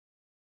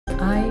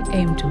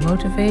aim to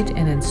motivate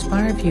and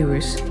inspire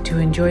viewers to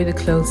enjoy the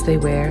clothes they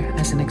wear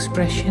as an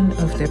expression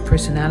of their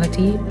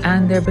personality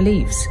and their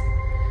beliefs.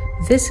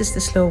 This is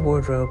the Slow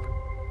Wardrobe.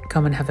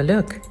 Come and have a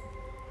look.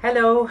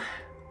 Hello,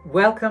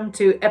 welcome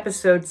to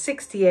episode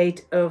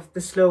 68 of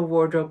the Slow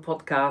Wardrobe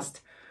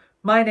podcast.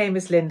 My name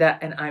is Linda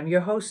and I'm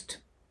your host.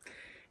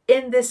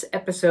 In this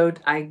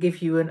episode, I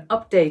give you an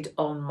update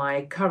on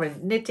my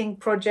current knitting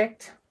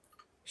project,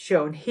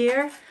 shown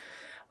here.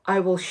 I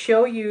will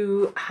show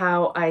you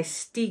how I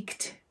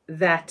steeked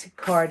that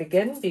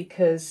cardigan,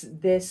 because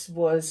this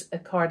was a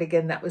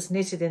cardigan that was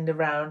knitted in the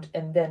round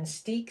and then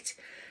steeked.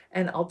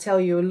 And I'll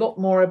tell you a lot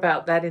more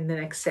about that in the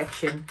next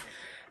section.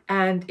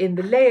 And in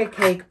the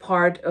Layercake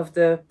part of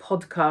the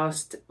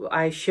podcast,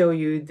 I show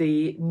you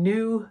the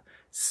new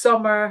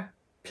Summer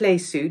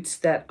Playsuits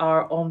that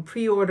are on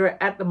pre-order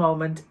at the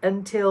moment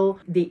until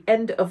the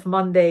end of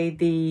Monday,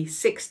 the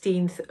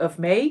 16th of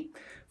May,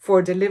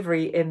 for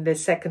delivery in the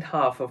second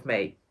half of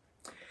May.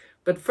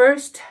 But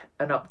first,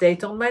 an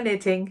update on my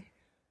knitting.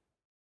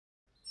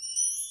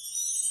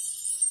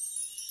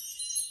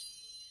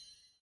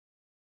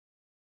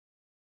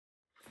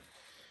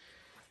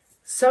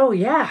 So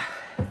yeah,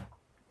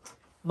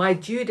 my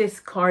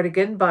Judith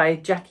cardigan by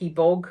Jackie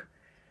Bogg.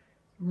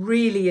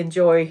 Really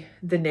enjoy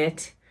the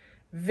knit.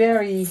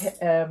 Very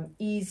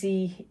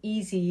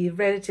easy,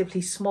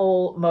 relatively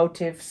small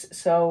motifs.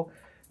 So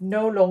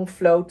no long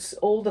floats.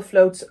 All the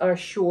floats are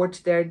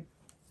short. There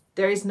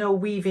is no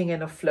weaving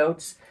in of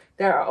floats.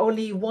 There are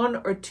only one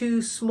or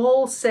two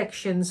small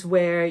sections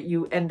where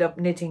you end up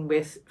knitting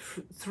with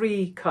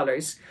three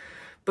colors.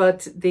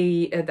 But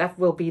that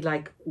will be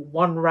like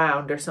one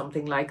round or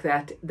something like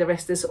that. The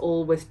rest is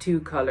all with two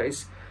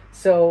colors.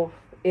 So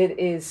it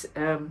is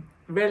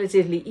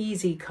relatively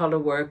easy color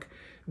work.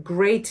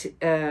 Great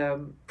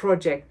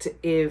project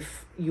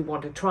if you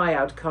want to try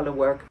out color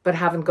work but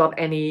haven't got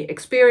any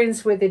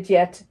experience with it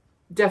yet.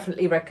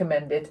 Definitely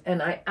recommend it.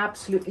 And I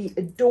absolutely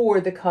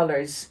adore the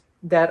colors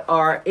that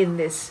are in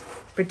this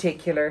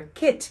particular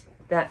kit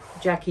that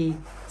Jackie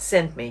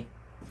sent me.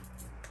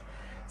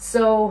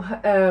 So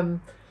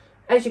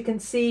as you can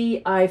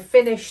see, I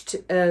finished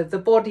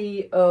the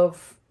body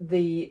of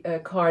the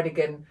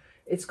cardigan.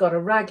 It's got a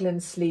raglan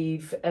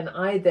sleeve, and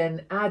I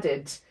then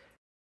added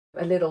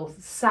a little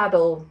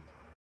saddle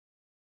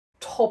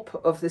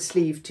top of the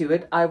sleeve to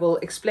it. I will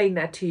explain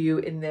that to you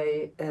in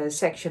the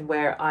section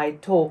where I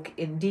talk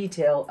in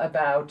detail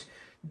about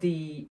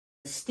the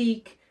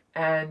steek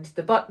and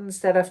the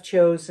buttons that I've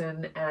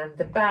chosen and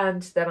the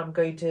band that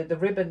the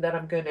ribbon that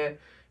I'm going to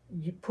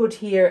put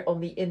here on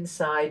the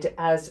inside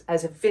as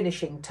a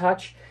finishing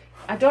touch.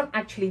 I don't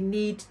actually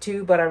need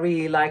to, but I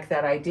really like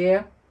that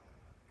idea.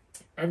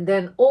 And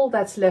then all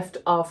that's left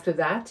after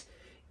that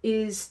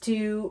is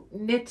to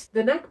knit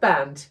the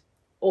neckband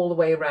all the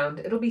way around.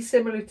 It'll be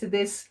similar to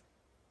this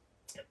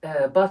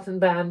button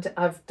band.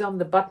 I've done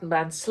the button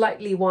band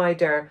slightly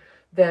wider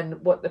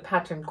than what the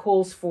pattern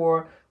calls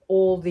for.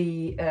 All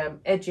the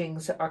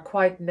edgings are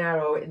quite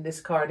narrow in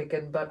this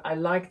cardigan, but I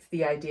liked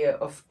the idea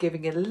of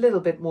giving it a little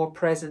bit more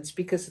presence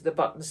because of the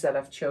buttons that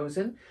I've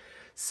chosen.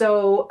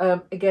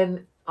 So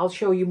again, I'll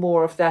show you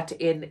more of that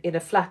in a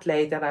flat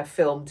lay that I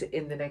filmed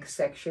in the next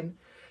section.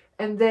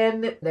 And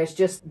then there's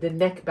just the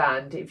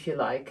neckband, if you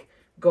like,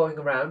 going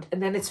around,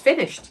 and then it's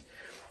finished.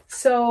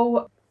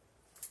 So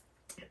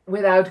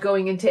without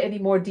going into any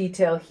more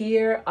detail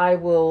here, I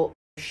will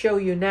show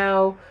you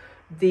now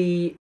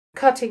the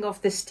cutting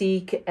of the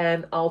steek,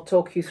 and I'll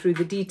talk you through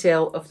the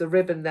detail of the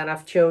ribbon that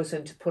I've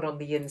chosen to put on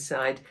the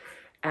inside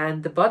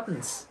and the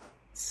buttons.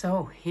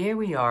 So here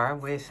we are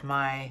with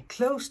my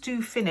close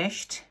to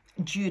finished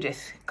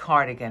Judith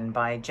cardigan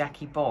by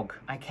Jackie Bogg.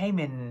 I came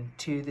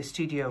into the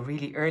studio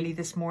really early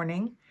this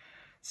morning,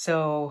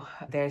 so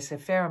there's a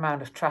fair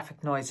amount of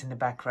traffic noise in the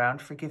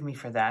background. Forgive me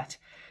for that.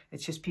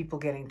 It's just people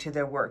getting to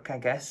their work, I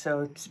guess,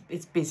 so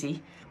it's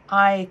busy.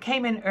 I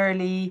came in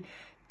early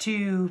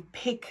to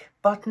pick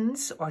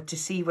buttons, or to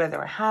see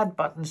whether I had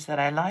buttons that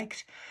I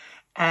liked,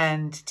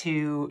 and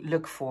to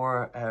look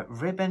for a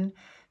ribbon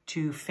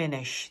to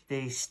finish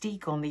the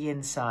steek on the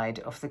inside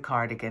of the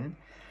cardigan.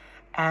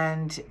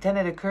 And then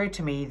it occurred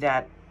to me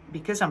that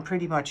because I'm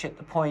pretty much at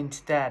the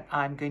point that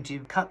I'm going to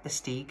cut the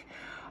steek,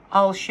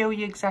 I'll show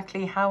you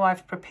exactly how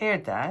I've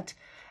prepared that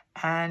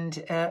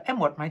and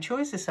what my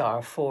choices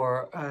are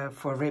for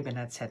ribbon,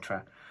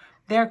 etc.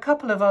 There are a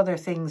couple of other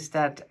things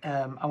that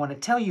I want to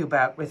tell you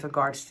about with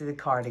regards to the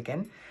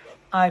cardigan.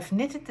 I've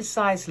knitted the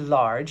size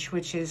large,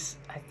 which is,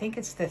 I think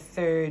it's the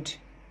third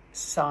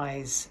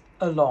size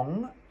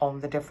along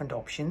on the different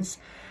options.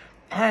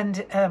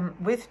 And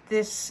with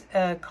this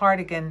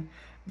cardigan,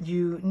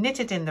 you knit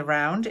it in the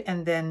round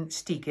and then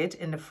steek it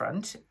in the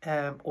front,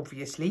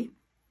 obviously.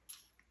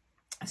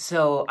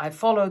 So I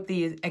followed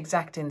the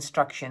exact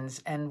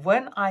instructions. And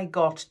when I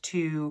got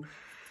to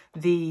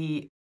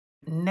the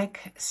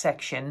neck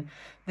section,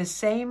 the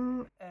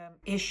same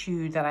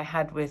issue that I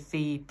had with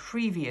the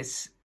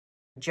previous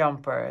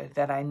jumper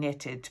that I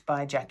knitted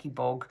by Jackie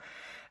Bogg,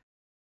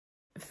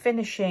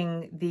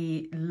 finishing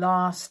the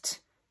last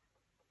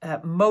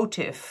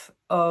motif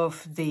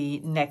of the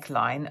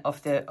neckline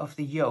of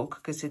the yoke,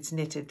 because it's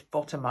knitted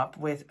bottom up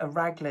with a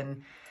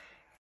raglan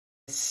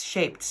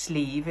shaped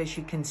sleeve, as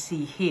you can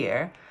see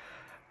here.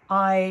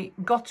 I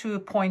got to a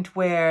point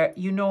where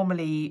I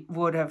normally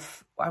would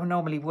have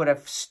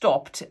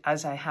stopped,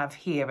 as I have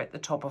here at the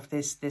top of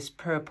this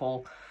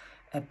purple,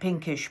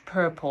 pinkish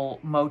purple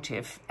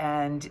motif,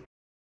 and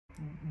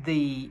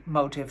the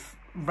motif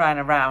ran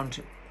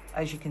around,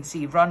 as you can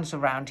see, runs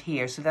around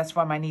here. So that's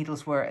why my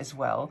needles were as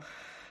well.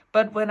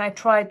 But when I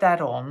tried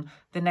that on,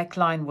 the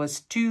neckline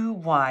was too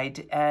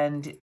wide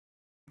and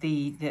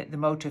the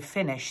motif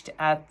finished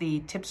at the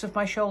tips of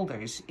my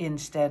shoulders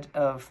instead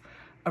of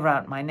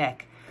around my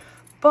neck.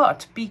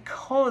 But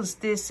because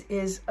this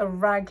is a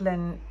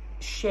raglan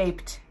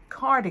shaped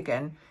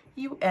cardigan,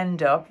 you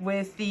end up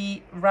with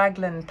the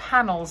raglan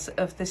panels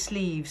of the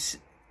sleeves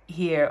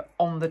here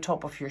on the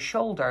top of your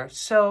shoulder.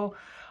 So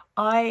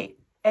I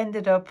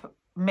ended up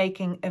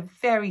making a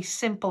very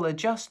simple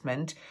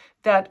adjustment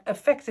that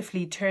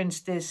effectively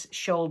turns this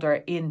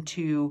shoulder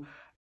into,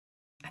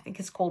 I think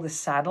it's called a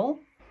saddle.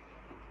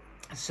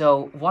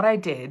 So what I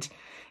did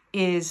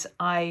is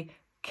I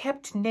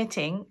kept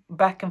knitting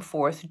back and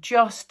forth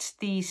just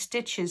the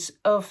stitches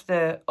of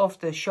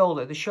the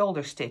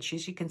shoulder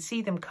stitches. You can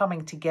see them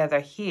coming together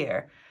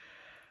here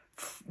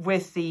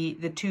with the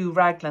two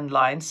raglan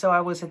lines. So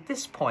I was at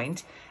this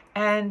point,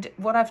 and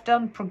what I've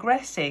done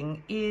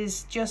progressing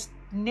is just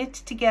knit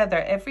together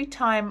every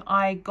time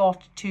I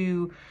got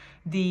to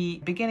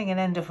the beginning and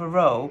end of a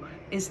row,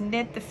 is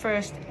knit the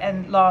first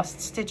and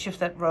last stitch of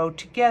that row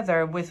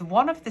together with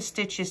one of the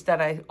stitches that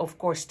I of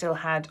course still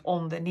had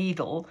on the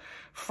needle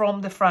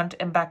from the front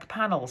and back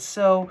panels.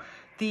 So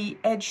the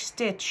edge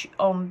stitch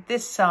on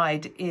this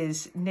side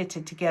is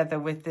knitted together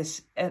with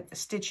this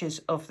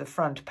stitches of the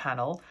front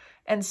panel,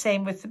 and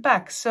same with the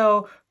back.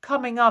 So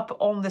coming up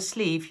on the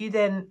sleeve, you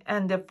then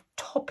end up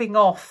topping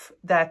off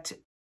that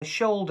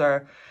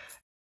shoulder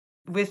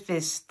with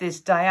this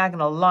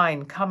diagonal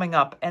line coming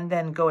up and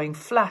then going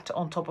flat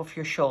on top of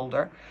your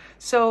shoulder.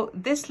 So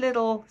this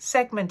little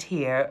segment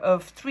here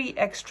of 3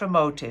 extra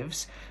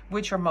motifs,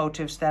 which are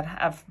motifs that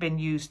have been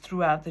used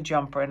throughout the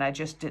jumper, and I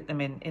just did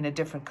them in a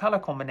different color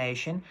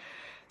combination,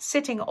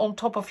 sitting on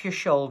top of your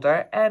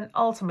shoulder and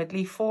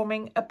ultimately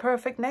forming a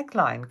perfect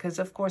neckline, because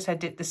of course I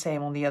did the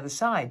same on the other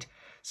side.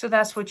 So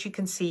that's what you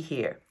can see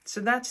here. So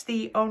that's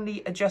the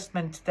only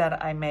adjustment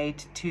that I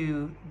made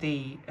to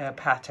the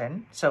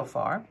pattern so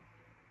far.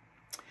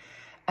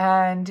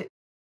 And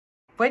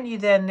when you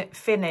then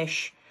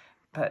finish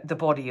the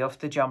body of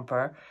the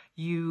jumper,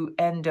 you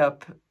end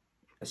up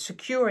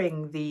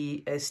securing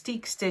the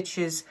steek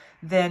stitches,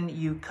 then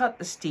you cut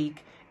the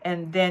steek,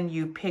 and then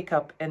you pick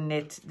up and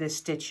knit the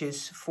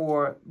stitches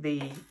for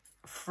the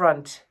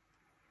front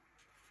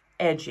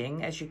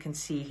edging, as you can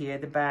see here,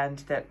 the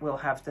band that will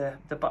have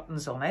the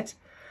buttons on it.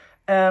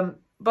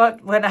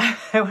 But when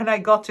I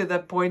got to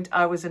that point,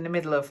 I was in the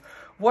middle of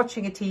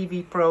watching a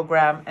TV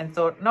program and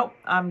thought, nope,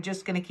 I'm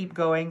just going to keep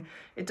going.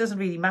 It doesn't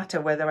really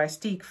matter whether I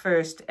steek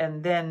first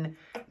and then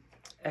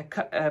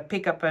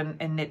pick up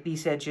and knit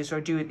these edges, or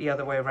do it the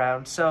other way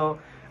around. So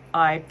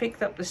I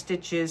picked up the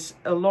stitches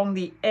along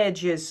the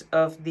edges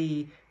of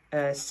the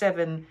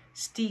 7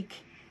 steek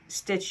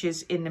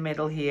stitches in the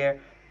middle here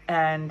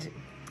and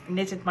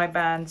knitted my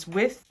bands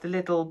with the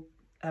little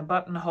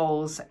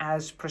buttonholes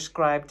as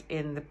prescribed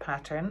in the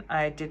pattern.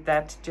 I did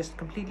that just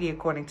completely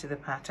according to the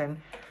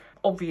pattern,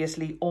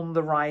 obviously on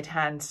the right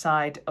hand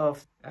side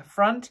of the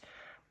front.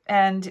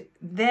 And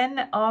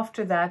then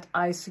after that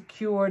I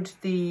secured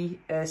the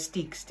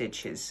steek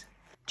stitches.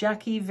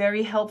 Jackie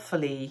very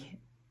helpfully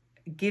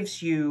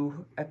gives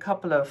you a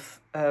couple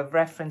of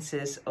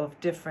references of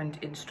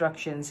different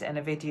instructions and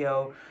a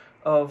video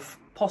of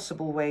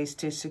possible ways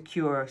to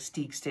secure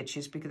steek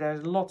stitches, because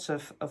there's lots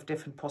of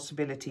different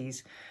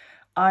possibilities.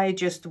 I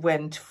just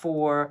went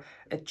for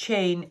a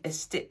chain,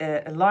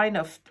 a line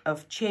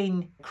of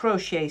chain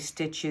crochet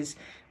stitches,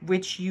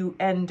 which you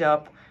end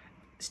up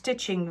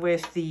stitching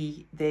with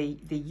the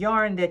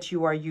yarn that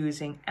you are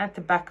using at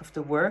the back of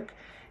the work,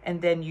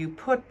 and then you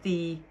put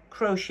the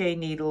crochet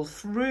needle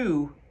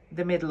through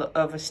the middle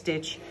of a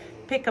stitch,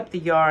 pick up the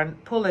yarn,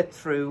 pull it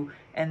through,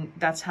 and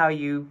that's how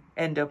you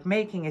end up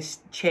making a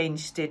chain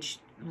stitch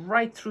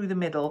right through the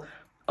middle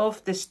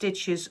of the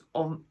stitches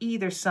on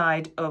either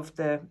side of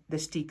the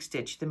steek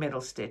stitch, the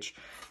middle stitch.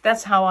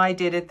 That's how I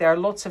did it. There are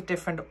lots of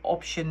different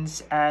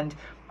options, and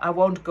I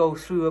won't go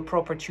through a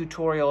proper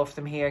tutorial of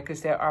them here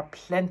because there are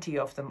plenty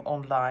of them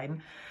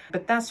online.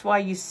 But that's why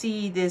you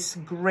see this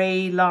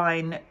gray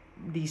line,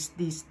 these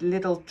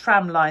little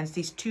tram lines,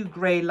 these 2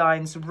 gray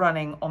lines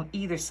running on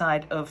either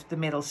side of the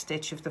middle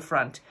stitch of the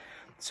front.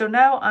 So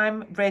now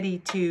I'm ready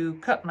to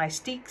cut my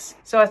steeks.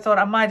 So I thought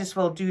I might as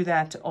well do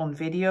that on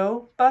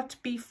video. But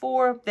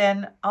before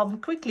then, I'm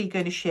quickly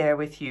going to share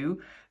with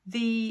you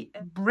the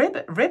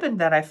ribbon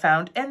that I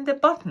found and the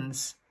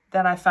buttons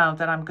that I found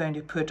that I'm going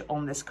to put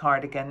on this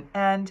cardigan.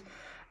 And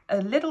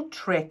a little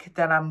trick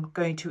that I'm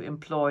going to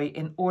employ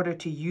in order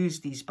to use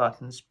these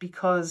buttons,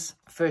 because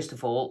first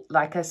of all,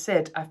 like I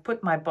said, I've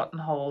put my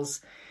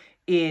buttonholes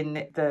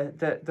in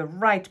the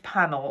right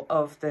panel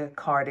of the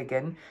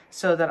cardigan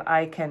so that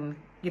I can,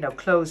 you know,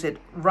 close it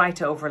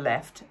right over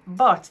left.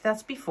 But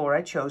that's before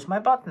I chose my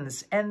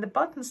buttons. And the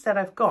buttons that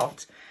I've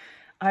got,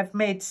 I've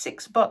made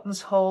 6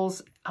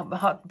 buttonholes,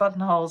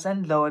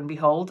 and lo and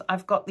behold,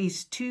 I've got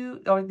these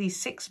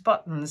 6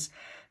 buttons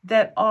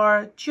that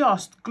are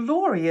just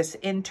glorious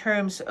in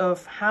terms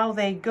of how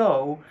they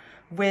go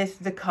with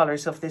the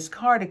colors of this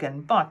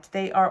cardigan. But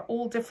they are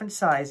all different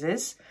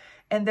sizes,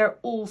 and they're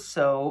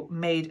also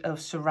made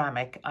of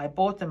ceramic. I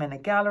bought them in a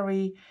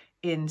gallery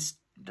in,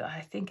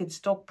 I think in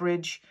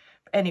Stockbridge.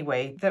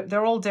 Anyway,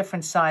 they're all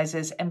different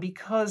sizes, and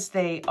because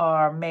they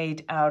are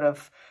made out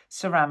of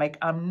ceramic,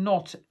 I'm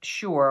not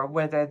sure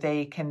whether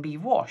they can be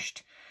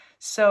washed.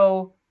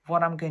 So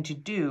what I'm going to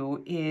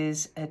do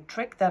is a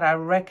trick that I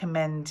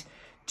recommend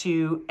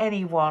to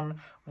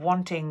anyone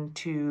wanting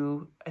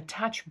to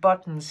attach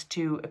buttons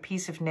to a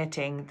piece of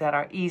knitting that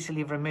are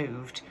easily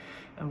removed.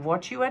 And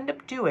what you end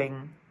up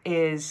doing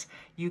is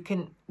you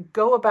can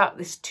go about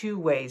this 2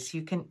 ways.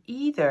 You can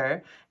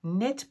either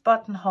knit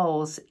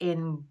buttonholes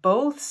in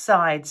both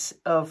sides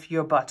of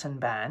your button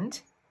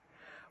band,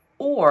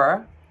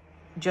 or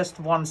just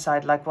one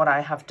side like what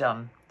I have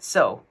done.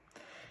 So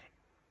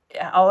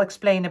I'll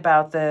explain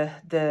about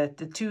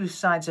the 2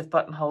 sides of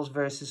buttonholes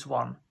versus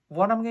one.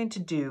 What I'm going to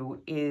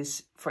do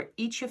is for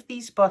each of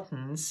these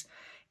buttons,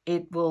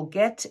 it will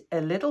get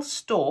a little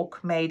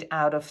stalk made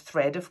out of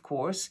thread, of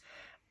course,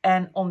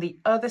 and on the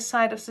other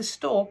side of the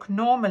stalk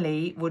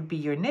normally would be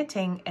your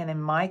knitting, and in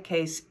my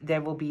case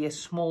there will be a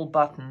small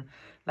button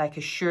like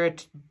a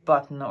shirt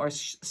button or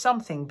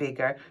something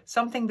bigger,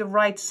 something the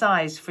right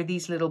size for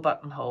these little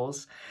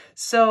buttonholes.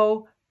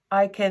 So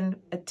I can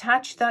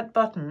attach that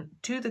button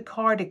to the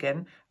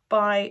cardigan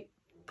by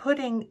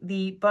putting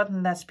the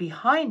button that's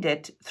behind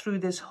it through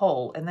this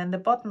hole, and then the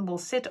button will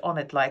sit on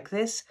it like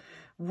this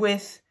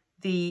with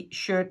the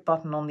shirt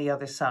button on the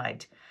other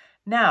side.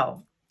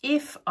 Now,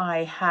 if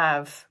I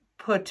have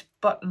put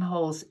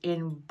buttonholes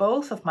in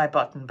both of my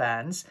button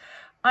bands,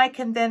 I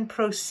can then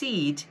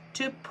proceed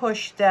to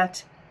push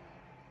that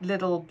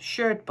little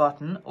shirt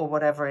button or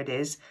whatever it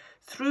is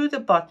through the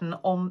button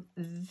on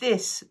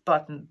this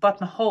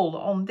buttonhole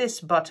on this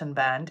button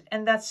band,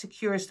 and that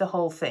secures the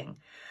whole thing.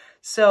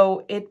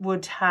 So it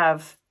would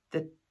have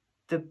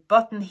the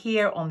button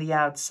here on the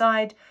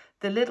outside,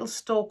 the little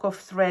stalk of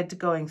thread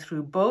going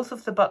through both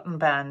of the button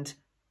band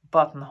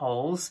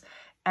buttonholes,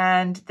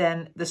 and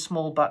then the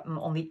small button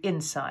on the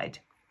inside.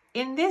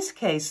 In this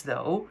case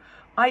though,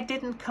 I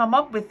didn't come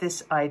up with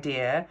this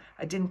idea,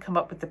 I didn't come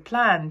up with the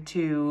plan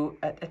to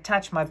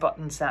attach my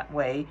buttons that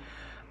way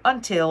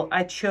until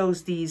I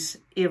chose these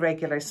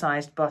irregular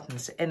sized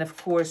buttons. And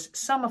of course,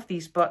 some of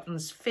these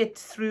buttons fit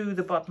through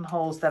the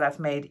buttonholes that I've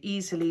made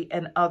easily,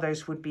 and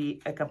others would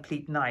be a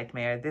complete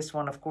nightmare. This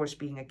one, of course,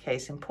 being a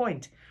case in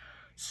point.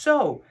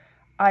 So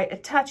I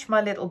attach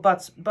my little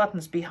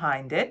buttons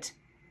behind it,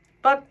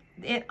 but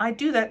I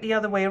do that the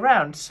other way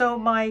around. So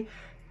my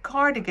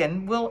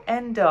cardigan will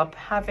end up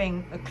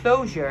having a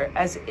closure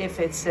as if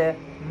it's a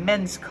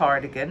men's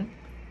cardigan.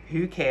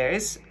 Who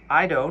cares?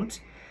 I don't.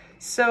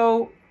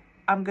 So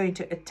I'm going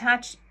to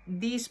attach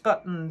these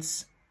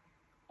buttons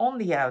on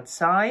the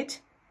outside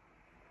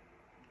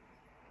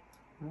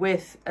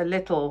with a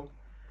little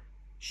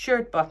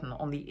shirt button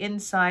on the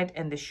inside,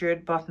 and the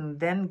shirt button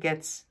then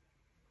gets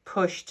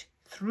pushed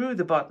through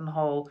the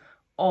buttonhole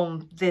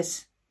on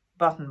this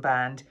button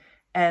band,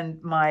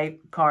 and my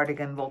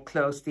cardigan will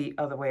close the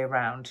other way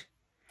around.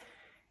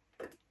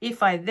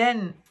 If I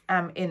then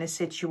am in a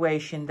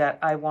situation that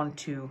I want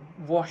to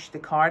wash the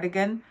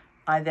cardigan,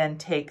 I then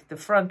take the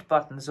front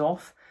buttons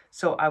off.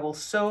 So I will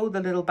sew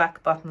the little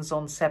back buttons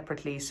on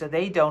separately so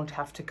they don't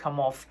have to come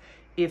off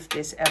if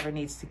this ever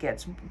needs to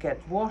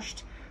get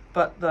washed.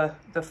 But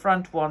the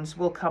front ones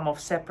will come off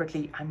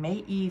separately. I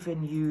may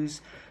even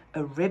use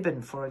a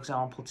ribbon, for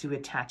example, to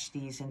attach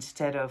these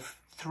instead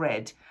of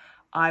thread.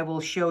 I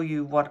will show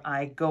you what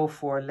I go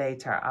for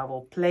later. I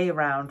will play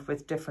around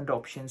with different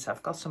options.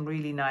 I've got some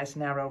really nice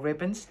narrow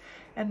ribbons,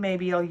 and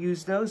maybe I'll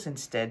use those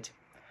instead.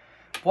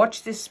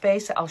 Watch this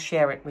space, I'll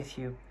share it with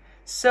you.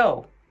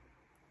 So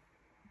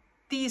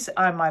these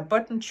are my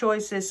button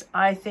choices.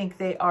 I think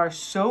they are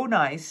so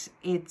nice.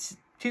 It's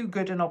too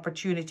good an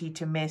opportunity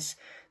to miss.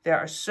 There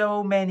are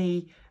so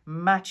many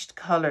matched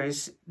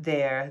colors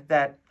there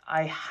that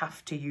I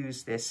have to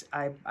use this.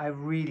 I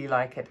really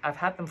like it. I've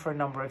had them for a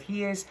number of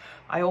years.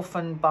 I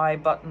often buy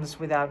buttons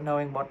without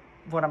knowing what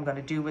I'm going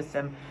to do with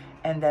them.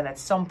 And then at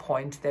some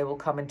point they will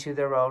come into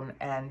their own.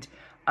 And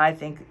I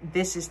think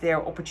this is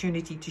their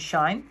opportunity to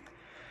shine.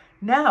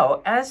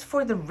 Now, as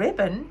for the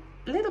ribbon,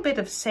 a little bit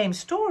of same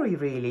story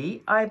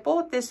really. I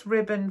bought this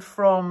ribbon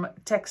from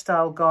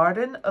Textile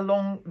Garden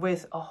along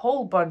with a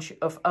whole bunch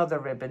of other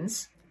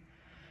ribbons.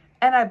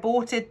 And I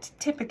bought it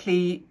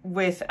typically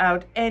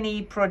without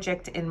any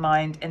project in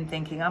mind and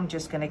thinking I'm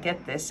just going to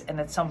get this and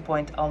at some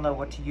point I'll know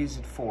what to use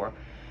it for.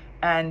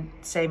 And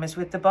same as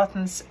with the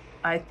buttons,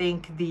 I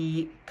think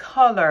the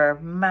color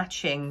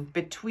matching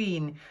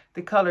between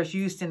the colors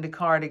used in the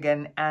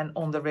cardigan and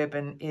on the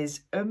ribbon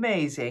is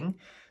amazing.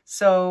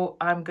 So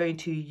I'm going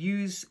to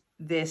use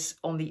this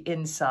on the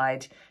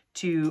inside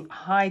to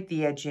hide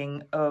the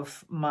edging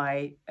of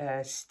my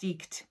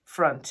steeked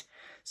front.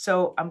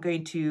 So I'm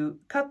going to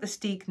cut the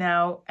steek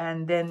now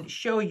and then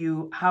show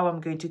you how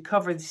I'm going to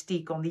cover the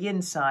steek on the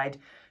inside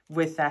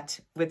with that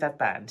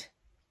band.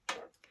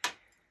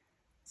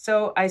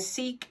 So I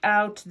seek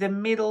out the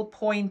middle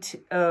point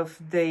of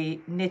the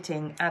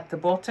knitting at the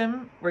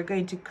bottom. We're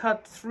going to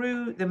cut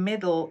through the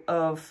middle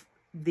of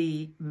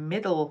the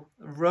middle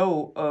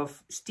row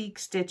of steek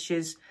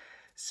stitches.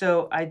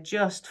 So I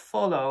just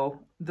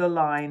follow the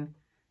line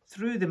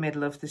through the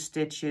middle of the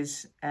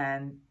stitches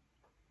and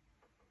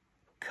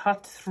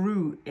cut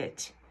through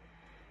it.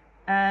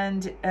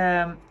 And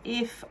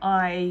if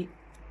I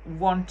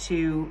want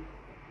to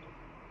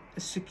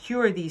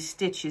secure these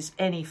stitches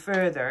any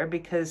further,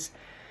 because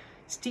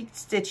steeked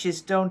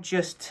stitches don't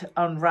just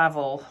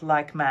unravel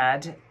like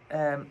mad,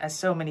 as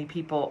so many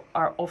people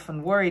are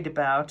often worried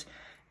about.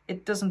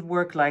 It doesn't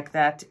work like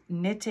that.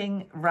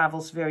 Knitting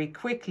ravels very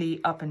quickly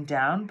up and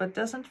down, but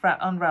doesn't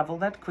unravel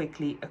that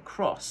quickly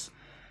across.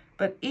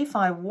 But if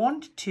I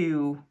want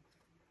to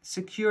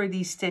secure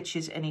these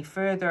stitches any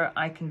further,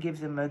 I can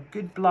give them a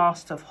good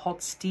blast of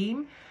hot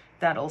steam.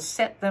 That'll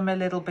set them a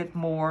little bit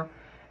more.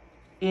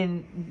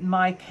 In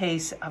my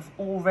case, I've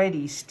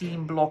already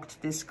steam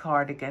blocked this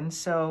cardigan,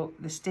 so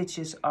the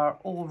stitches are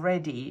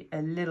already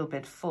a little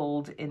bit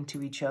fold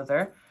into each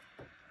other.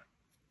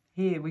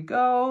 Here we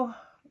go.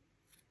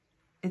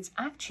 It's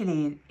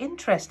actually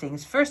interesting.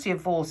 Firstly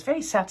of all, it's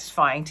very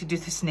satisfying to do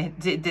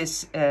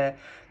this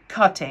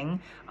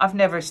cutting. I've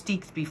never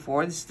steeked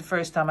before. This is the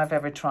first time I've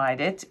ever tried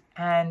it.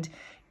 And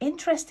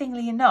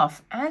interestingly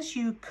enough, as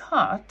you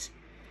cut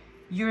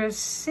your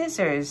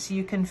scissors,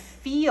 you can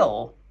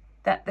feel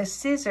that the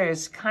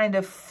scissors kind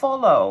of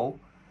follow.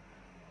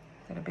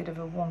 Got a bit of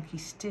a wonky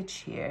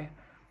stitch here.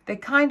 They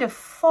kind of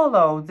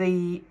follow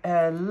the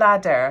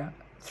ladder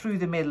through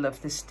the middle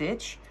of the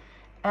stitch.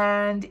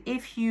 And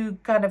if you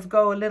kind of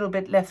go a little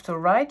bit left or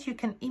right, you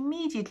can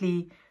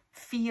immediately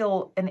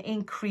feel an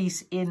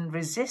increase in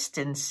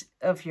resistance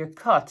of your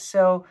cut.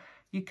 So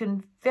you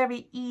can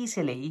very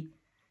easily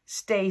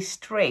stay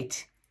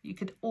straight. You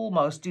could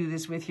almost do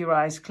this with your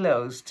eyes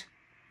closed,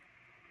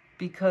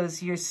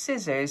 because your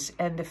scissors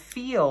and the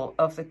feel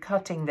of the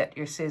cutting that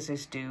your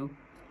scissors do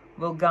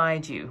will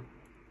guide you.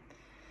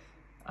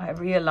 I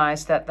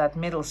realize that that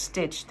middle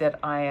stitch that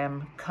I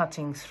am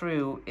cutting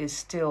through is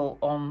still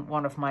on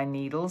one of my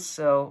needles,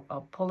 so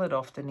I'll pull it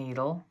off the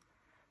needle,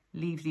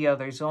 leave the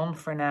others on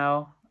for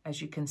now.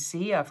 As you can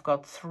see, I've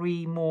got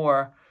 3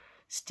 more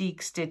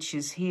steek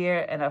stitches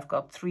here, and I've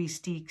got 3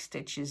 steek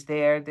stitches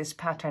there. This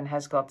pattern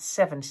has got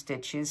 7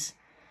 stitches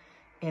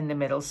in the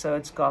middle, so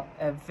it's got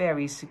a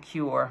very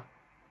secure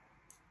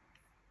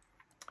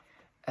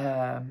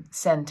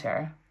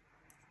center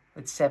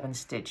with 7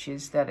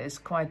 stitches. That is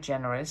quite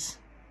generous.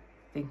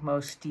 I think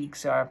most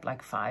steeks are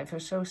like 5 or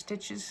so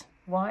stitches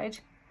wide.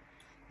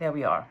 There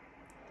we are.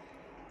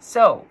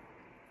 So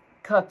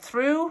cut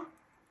through.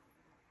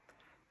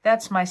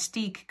 That's my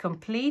steek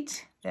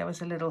complete. There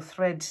was a little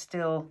thread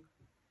still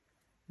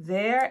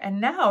there,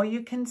 and now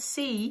you can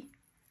see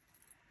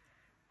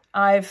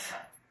I've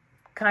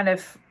kind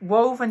of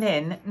woven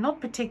in,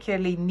 not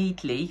particularly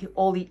neatly,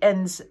 all the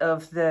ends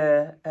of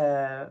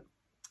the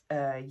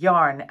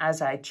yarn,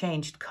 as I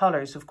changed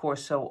colors, of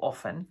course, so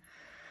often.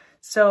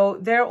 So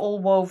they're all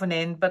woven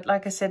in, but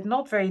like I said,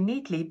 not very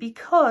neatly,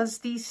 because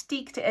these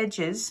steeked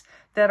edges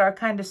that are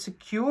kind of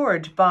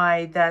secured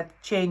by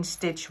that chain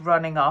stitch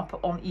running up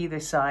on either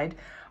side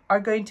are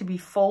going to be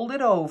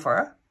folded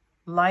over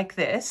like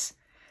this,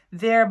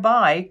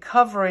 thereby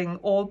covering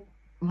all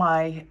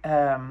my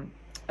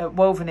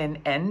woven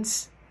in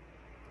ends.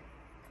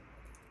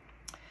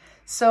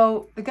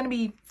 So they're going to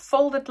be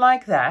folded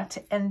like that,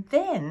 and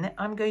then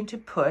I'm going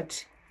to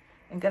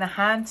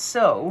hand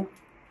sew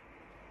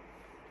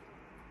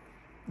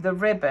the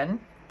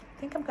ribbon.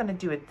 I think I'm going to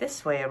do it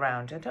this way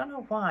around. I don't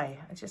know why.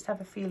 I just have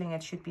a feeling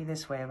it should be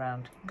this way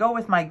around. Go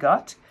with my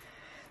gut.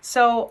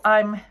 So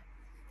I'm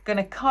going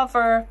to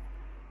cover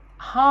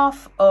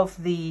half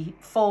of the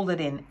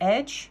folded in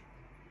edge,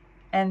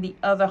 and the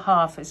other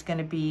half is going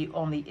to be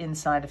on the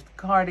inside of the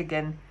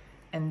cardigan,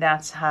 and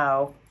that's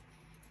how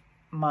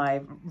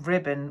my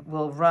ribbon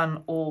will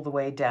run all the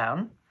way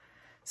down.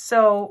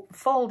 So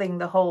folding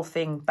the whole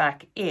thing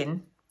back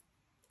in,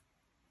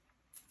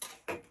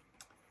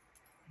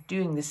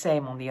 doing the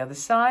same on the other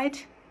side.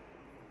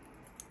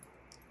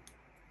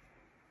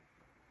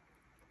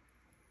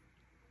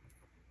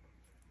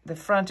 The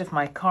front of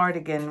my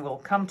cardigan will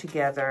come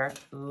together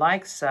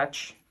like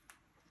such.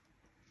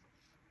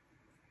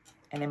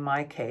 And in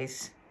my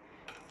case,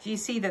 do you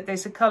see that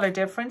there's a color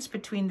difference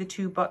between the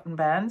 2 button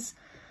bands?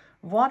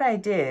 What I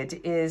did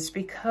is,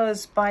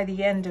 because by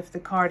the end of the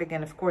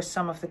cardigan, of course,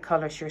 some of the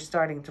colors you're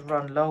starting to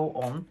run low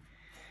on,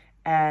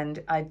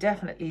 and I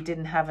definitely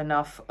didn't have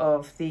enough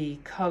of the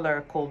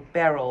color called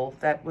beryl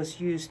that was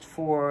used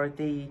for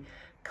the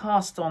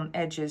cast on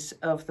edges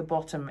of the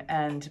bottom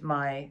and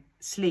my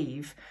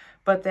sleeve.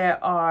 But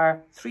there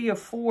are 3 or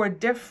 4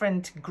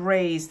 different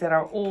grays that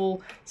are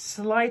all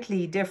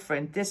slightly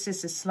different. This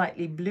is a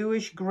slightly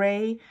bluish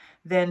gray.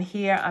 Then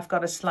here I've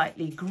got a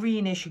slightly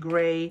greenish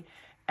gray,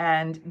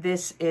 and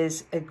this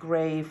is a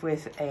gray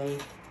with a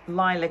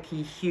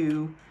lilac-y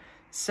hue.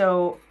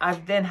 So I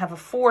then have a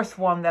 4th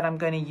one that I'm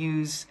going to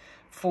use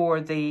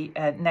for the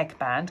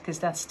neckband, because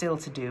that's still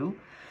to do.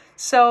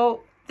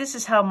 So this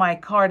is how my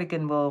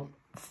cardigan will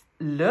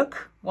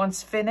look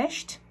once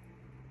finished.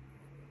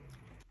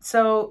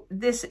 So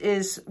this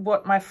is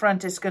what my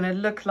front is going to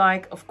look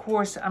like. Of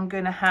course, I'm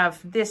going to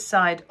have this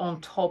side on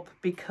top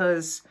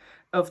because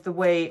of the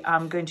way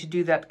I'm going to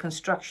do that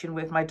construction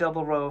with my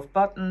double row of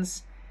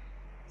buttons.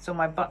 So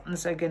my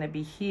buttons are going to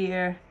be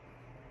here.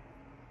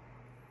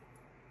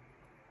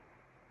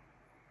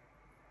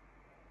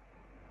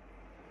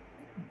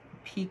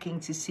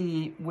 Peeking to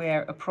see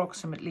where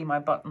approximately my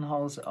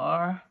buttonholes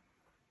are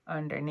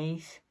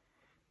underneath.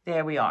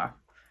 There we are.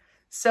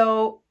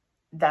 So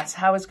that's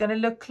how it's going to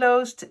look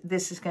closed.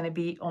 This is going to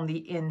be on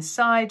the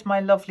inside,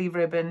 my lovely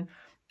ribbon.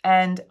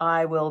 And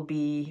I will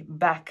be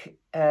back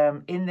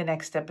in the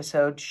next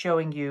episode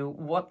showing you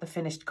what the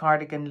finished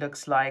cardigan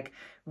looks like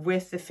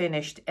with the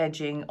finished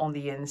edging on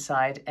the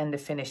inside and the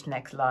finished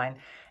neckline.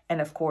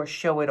 And of course,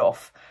 show it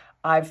off.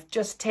 I've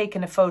just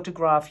taken a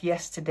photograph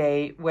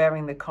yesterday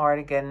wearing the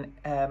cardigan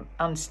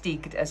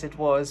unsteeked as it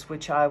was,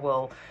 which I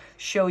will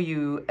show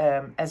you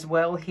as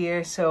well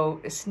here.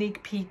 So a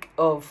sneak peek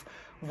of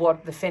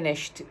what the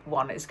finished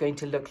one is going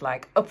to look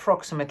like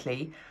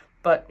approximately.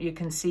 But you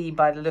can see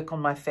by the look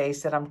on my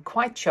face that I'm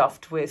quite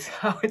chuffed with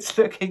how it's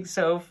looking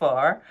so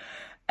far.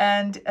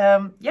 And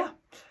yeah,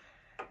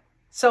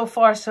 so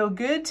far so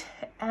good.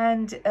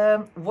 And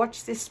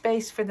watch this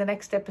space for the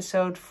next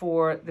episode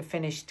for the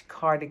finished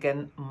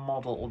cardigan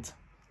modeled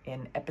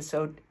in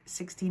episode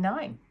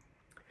 69.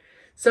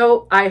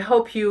 So I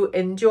hope you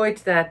enjoyed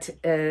that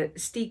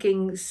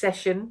steeking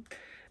session.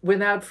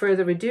 Without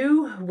further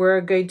ado, we're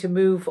going to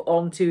move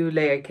on to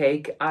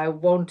Layercake. I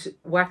won't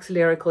wax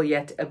lyrical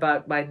yet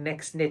about my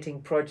next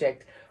knitting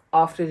project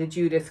after the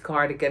Judith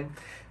cardigan,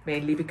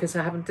 mainly because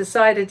I haven't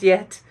decided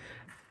yet.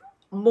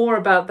 More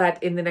about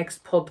that in the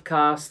next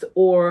podcast,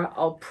 or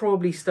I'll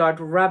probably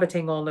start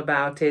rabbiting on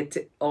about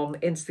it on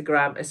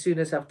Instagram as soon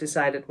as I've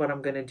decided what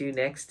I'm going to do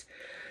next.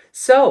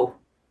 So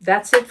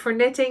that's it for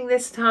knitting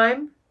this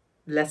time.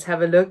 Let's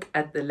have a look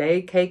at the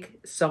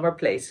Layercake Summer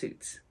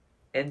Playsuits.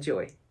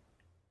 Enjoy.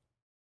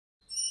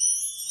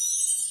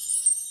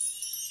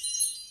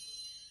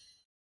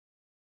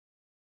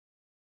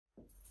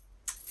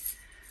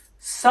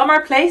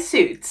 Summer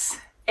Playsuits,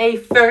 a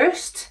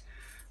first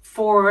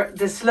for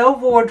the Slow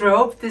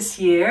wardrobe this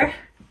year.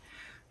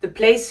 The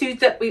playsuit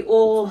that we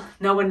all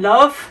know and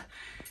love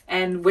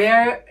and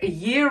wear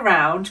year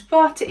round,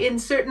 but in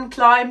certain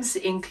climes,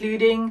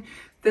 including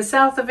the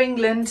south of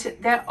England,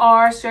 there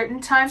are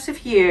certain times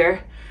of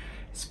year,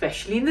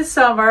 especially in the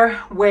summer,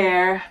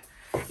 where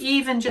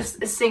even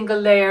just a single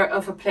layer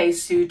of a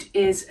playsuit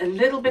is a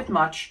little bit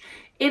much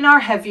in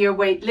our heavier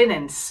weight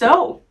linens.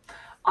 So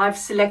I've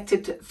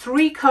selected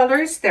 3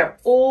 colors. They're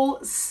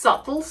all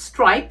subtle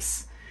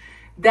stripes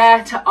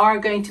that are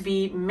going to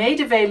be made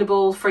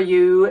available for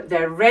you.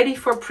 They're ready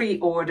for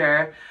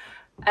pre-order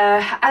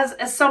as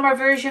a summer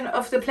version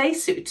of the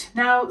playsuit.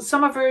 Now,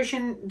 summer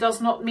version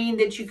does not mean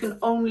that you can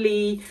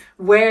only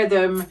wear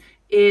them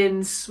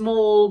in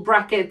small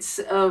brackets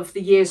of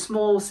the year,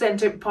 small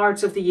center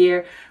parts of the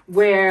year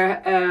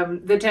where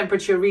the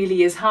temperature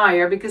really is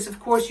higher, because of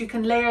course you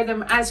can layer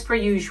them as per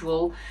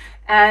usual.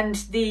 And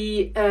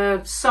the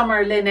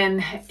summer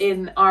linen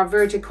in our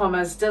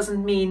verticommas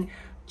doesn't mean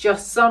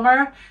just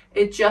summer.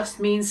 It just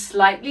means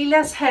slightly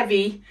less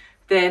heavy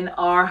than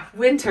our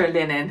winter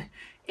linen.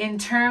 In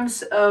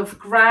terms of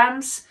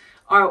grams,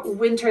 our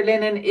winter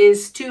linen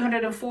is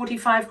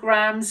 245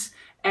 grams,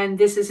 and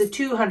this is a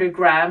 200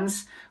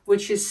 grams,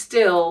 which is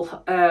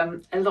still a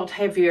lot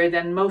heavier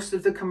than most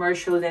of the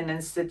commercial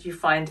linens that you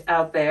find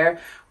out there,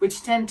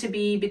 which tend to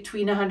be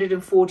between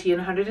 140 and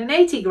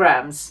 180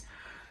 grams.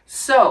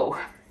 So,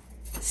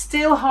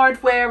 still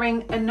hard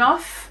wearing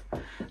enough.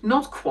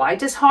 Not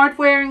quite as hard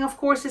wearing, of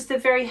course, as the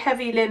very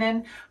heavy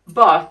linen,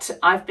 but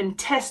I've been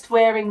test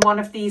wearing one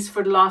of these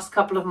for the last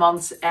couple of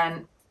months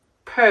and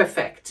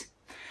perfect.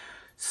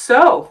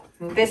 So,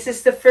 this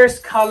is the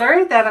first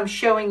color that I'm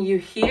showing you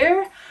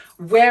here,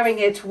 wearing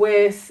it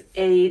with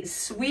a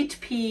sweet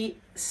pea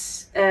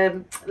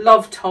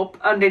love top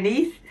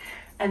underneath,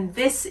 and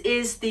this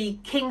is the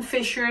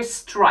Kingfisher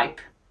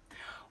stripe.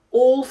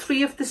 All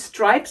 3 of the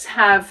stripes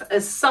have a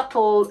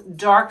subtle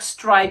dark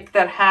stripe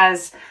that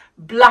has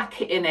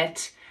black in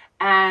it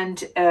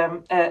and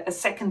a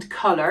second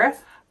color,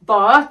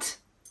 but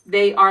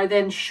they are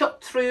then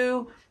shot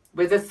through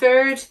with a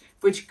third,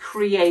 which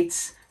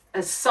creates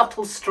a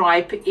subtle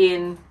stripe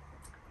in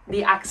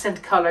the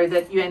accent color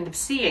that you end up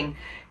seeing.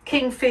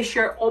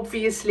 Kingfisher,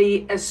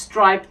 obviously a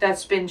stripe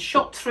that's been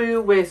shot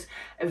through with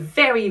a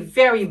very,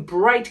 very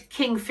bright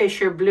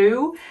Kingfisher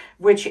blue,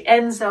 which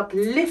ends up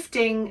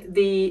lifting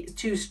the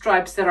two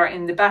stripes that are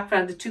in the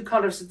background, the two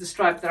colors of the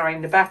stripe that are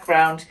in the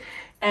background,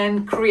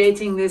 and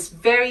creating this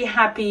very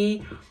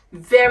happy,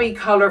 very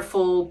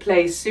colorful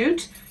play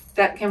suit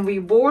that can be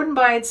worn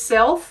by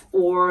itself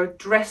or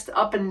dressed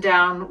up and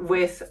down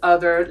with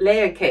other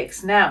layer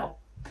cakes. Now,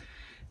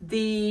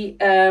 the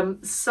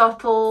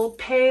subtle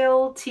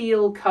pale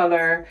teal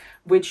color,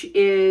 which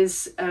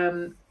is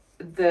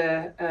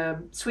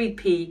the sweet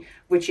pea,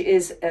 which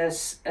is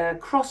a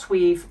cross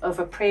weave of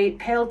a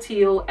pale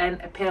teal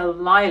and a pale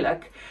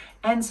lilac,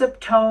 ends up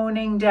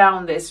toning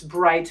down this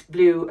bright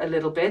blue a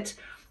little bit.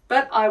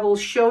 But I will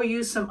show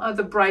you some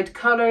other bright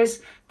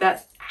colors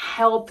that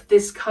help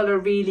this color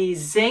really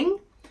zing,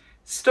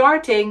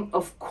 starting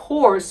of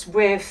course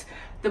with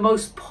the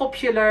most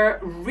popular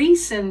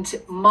recent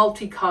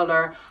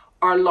multicolor,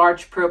 our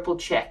large purple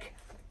check.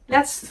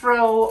 Let's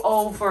throw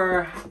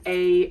over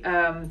a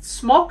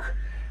smock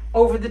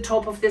over the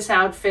top of this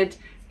outfit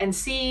and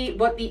see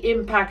what the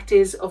impact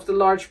is of the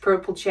large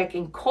purple check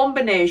in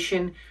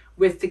combination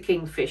with the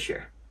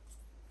Kingfisher.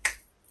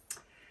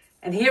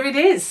 And here it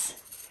is.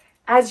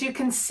 As you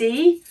can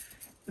see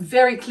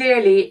very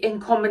clearly in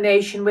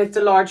combination with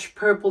the large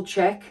purple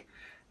check,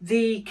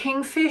 the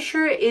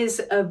Kingfisher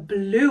is a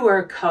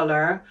bluer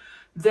color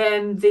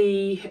than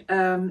the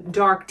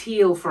dark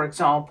teal, for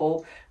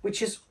example,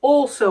 which is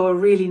also a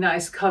really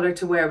nice color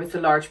to wear with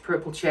the large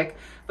purple check.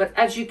 But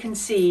as you can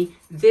see,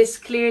 this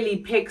clearly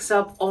picks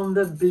up on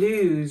the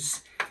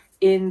blues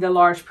in the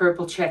large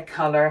purple check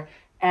color,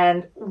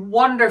 and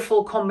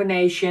wonderful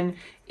combination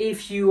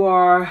if you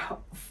are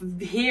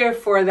here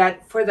for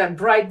that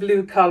bright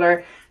blue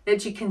color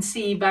that you can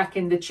see back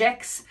in the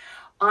checks.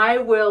 I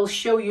will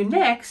show you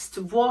next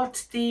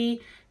what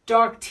the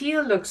dark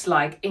teal looks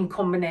like in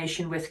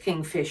combination with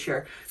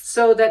Kingfisher,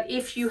 so that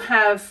if you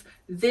have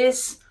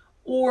this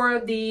or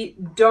the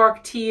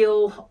dark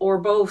teal or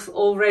both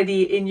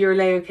already in your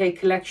Layercake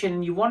collection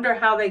and you wonder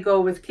how they go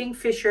with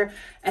Kingfisher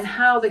and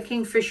how the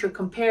Kingfisher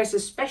compares,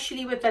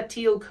 especially with that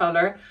teal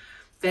color,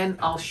 then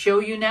I'll show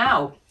you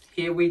now.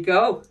 Here we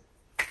go.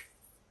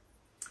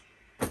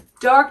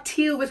 Dark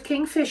teal with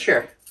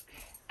Kingfisher.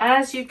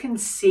 As you can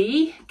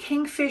see,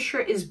 Kingfisher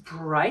is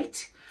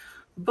bright,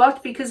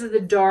 but because of the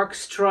dark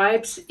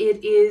stripes,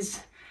 it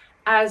is,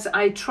 as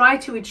I try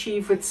to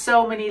achieve with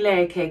so many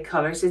Layercake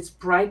colors, it's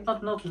bright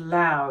but not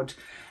loud.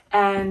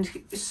 And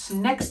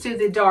next to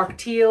the dark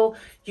teal,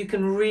 you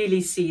can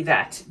really see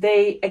that.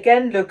 They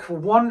again look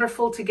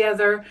wonderful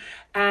together,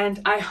 and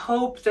I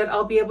hope that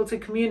I'll be able to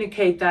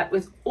communicate that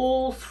with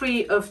all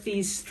three of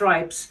these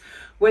stripes,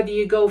 whether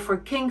you go for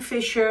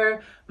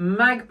Kingfisher,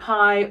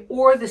 Magpie,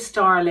 or the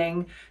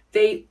Starling.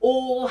 They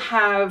all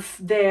have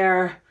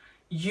their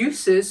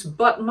uses,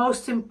 but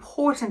most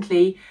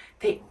importantly,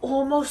 they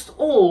almost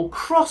all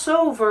cross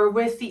over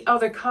with the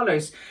other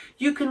colors.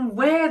 You can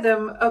wear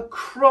them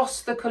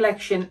across the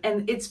collection,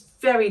 and it's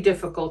very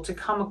difficult to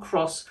come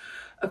across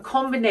a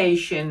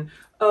combination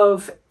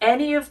of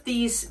any of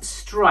these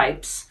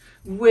stripes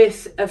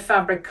with a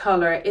fabric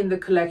color in the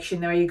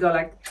collection. There you go,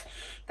 like,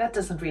 that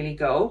doesn't really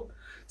go.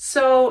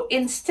 So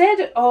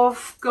instead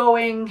of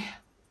going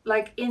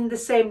like in the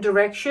same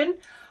direction,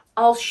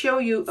 I'll show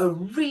you a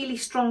really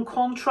strong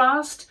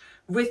contrast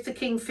with the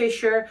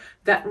Kingfisher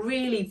that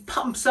really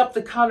pumps up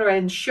the color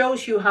and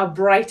shows you how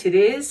bright it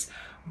is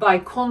by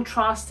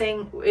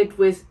contrasting it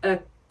with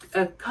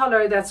a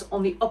color that's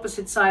on the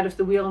opposite side of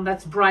the wheel and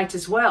that's bright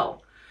as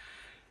well.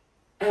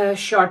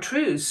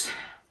 Chartreuse.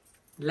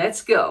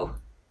 Let's go.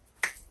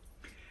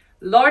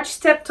 Large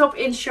step top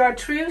in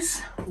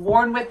chartreuse,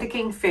 worn with the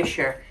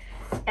Kingfisher.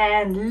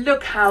 And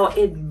look how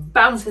it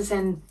bounces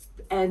and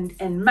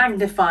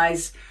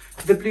magnifies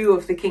the blue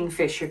of the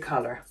Kingfisher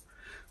color.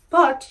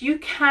 But you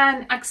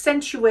can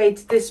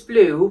accentuate this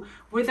blue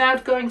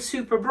without going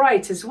super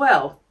bright as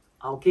well.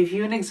 I'll give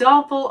you an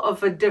example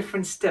of a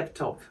different step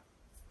top.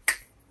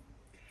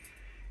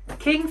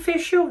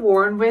 Kingfisher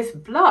worn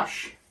with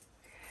blush.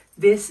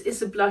 This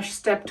is a blush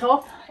step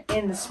top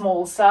in the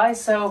small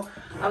size. So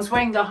I was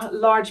wearing the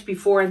large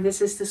before, and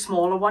this is the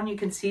smaller one. You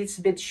can see it's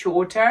a bit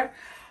shorter.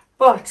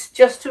 But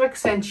just to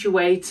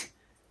accentuate,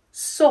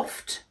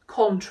 soft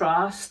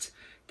contrast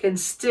can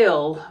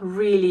still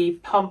really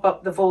pump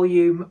up the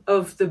volume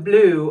of the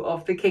blue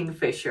of the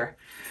Kingfisher.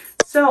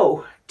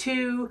 So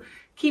to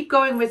keep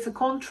going with the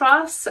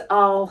contrasts,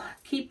 I'll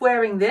keep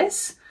wearing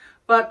this,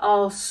 but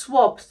I'll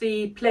swap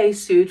the play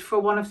suit for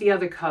one of the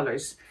other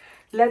colors.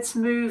 Let's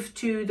move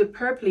to the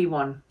purpley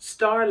one,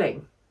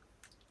 Starling.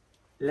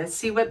 Let's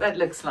see what that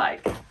looks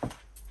like.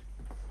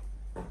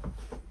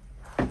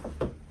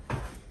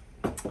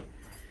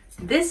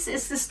 This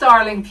is the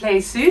Starling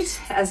play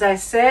suit, as I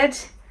said,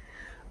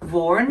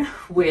 worn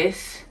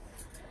with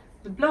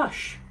the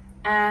blush.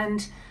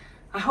 And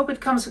I hope it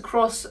comes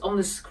across on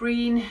the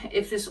screen.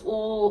 If this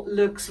all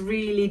looks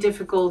really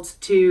difficult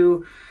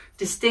to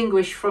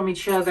distinguish from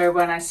each other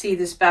when I see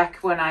this back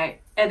when I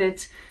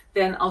edit,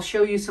 then I'll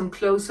show you some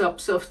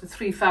close-ups of the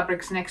three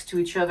fabrics next to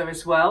each other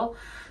as well.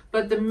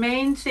 But the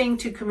main thing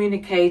to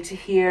communicate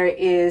here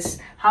is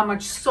how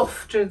much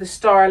softer the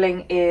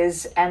starling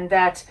is, and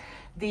that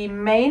the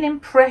main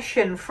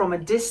impression from a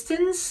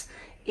distance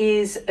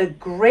is a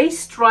gray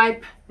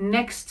stripe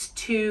next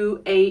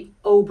to a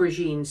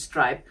aubergine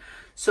stripe.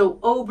 So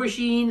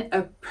aubergine,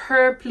 a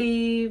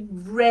purpley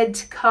red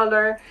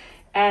color,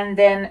 and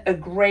then a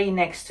gray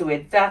next to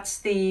it. That's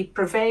the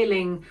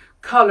prevailing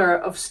color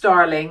of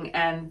starling,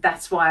 and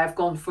that's why I've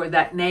gone for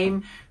that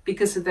name,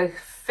 because of the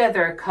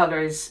feather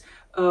colors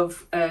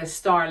of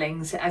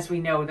starlings as we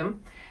know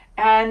them.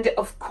 And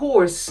of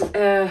course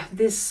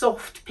this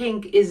soft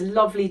pink is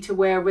lovely to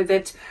wear with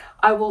it.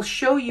 I will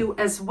show you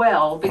as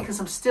well,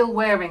 because I'm still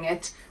wearing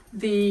it,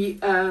 the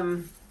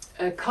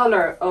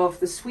color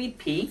of the sweet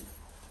pea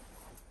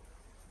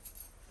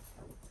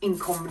in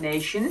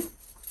combination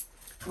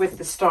with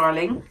the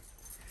starling.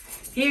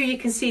 Here you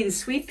can see the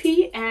sweet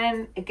pea,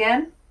 and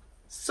again,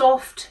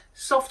 soft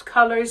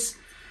colors,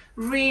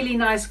 really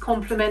nice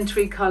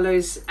complementary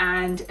colors,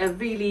 and a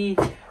really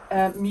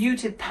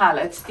muted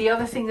palette. The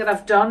other thing that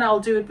I've done, I'll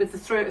do it with the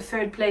third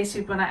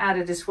playsuit when I add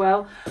it as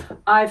well.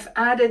 I've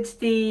added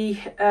the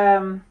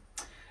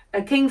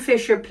a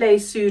kingfisher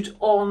playsuit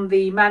on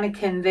the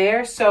mannequin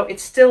there, so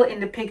it's still in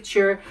the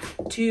picture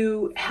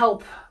to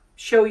help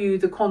show you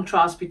the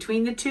contrast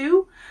between the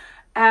two.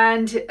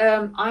 And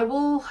I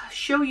will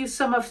show you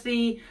some of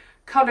the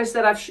colors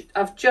that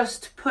I've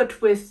just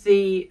put with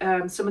the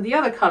some of the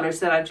other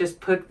colors that I've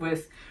just put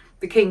with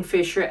the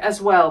kingfisher as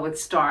well with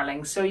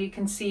starling, so you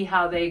can see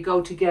how they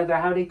go together,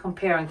 how they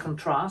compare and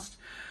contrast.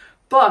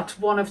 But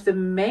one of the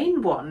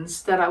main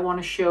ones that I want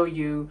to show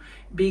you,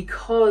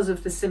 because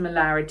of the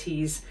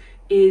similarities,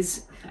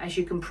 is, as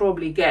you can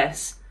probably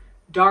guess,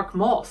 dark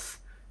moth.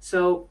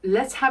 So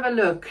let's have a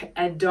look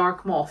at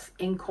dark moth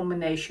in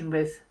combination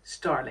with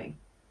starling.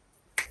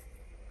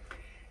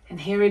 And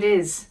here it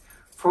is.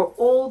 For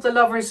all the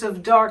lovers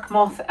of dark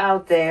moth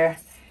out there,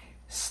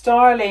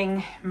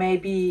 starling may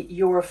be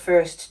your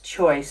first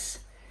choice.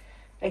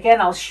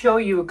 Again, I'll show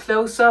you a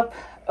close-up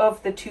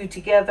of the two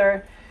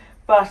together,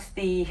 but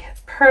the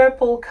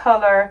purple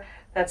color,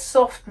 that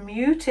soft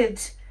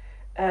muted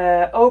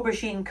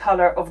aubergine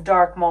color of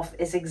dark moth,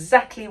 is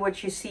exactly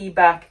what you see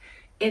back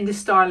in the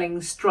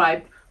starling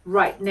stripe,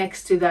 right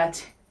next to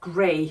that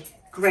gray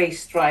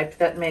stripe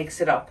that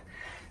makes it up.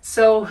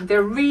 So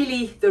they're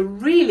really the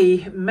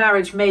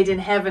marriage made in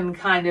heaven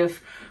kind of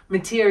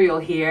material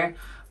here.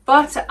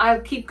 But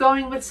I'll keep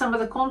going with some of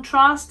the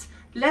contrast.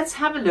 Let's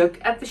have a look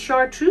at the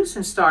chartreuse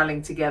and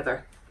starling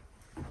together.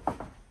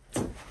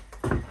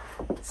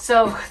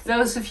 So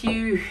those of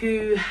you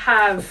who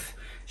have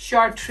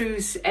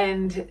chartreuse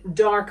and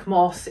dark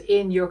moth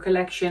in your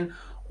collection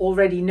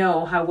already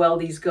know how well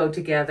these go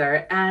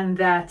together, and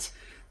that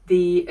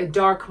the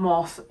dark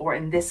moth, or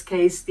in this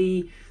case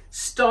the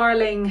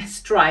starling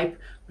stripe,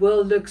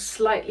 will look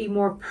slightly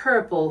more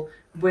purple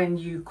when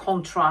you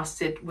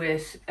contrast it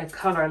with a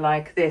color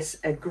like this,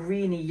 a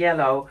greeny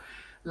yellow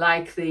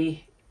like the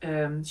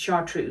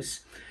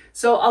chartreuse.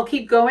 So I'll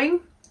keep going.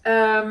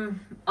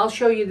 I'll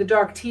show you the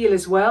dark teal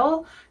as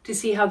well to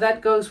see how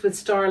that goes with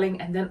starling,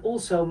 and then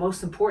also,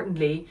 most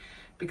importantly,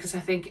 because I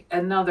think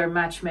another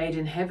match made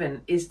in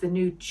heaven, is the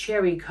new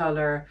cherry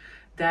color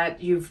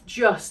that you've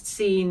just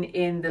seen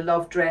in the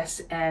love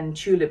dress and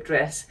tulip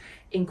dress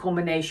in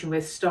combination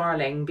with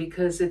starling,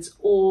 because it's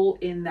all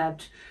in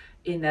that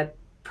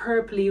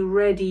purpley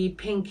reddy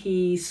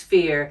pinky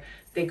sphere.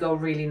 They go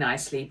really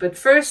nicely. But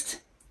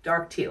first,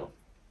 dark teal.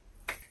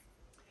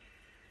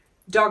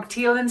 Dark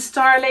teal and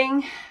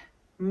starling,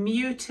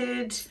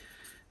 muted,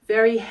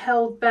 very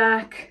held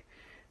back,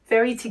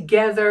 very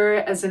together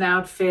as an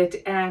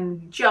outfit,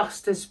 and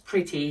just as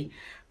pretty.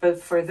 But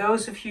for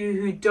those of you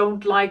who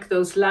don't like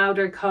those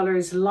louder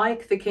colors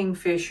like the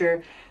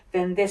kingfisher,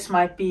 then this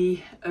might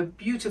be a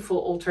beautiful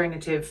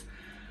alternative.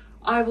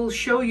 I will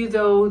show you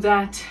though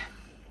that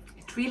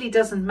it really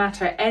doesn't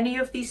matter. Any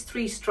of these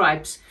three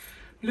stripes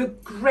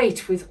look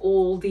great with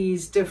all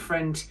these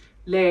different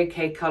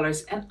Layercake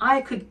colors, and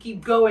I could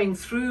keep going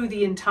through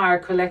the entire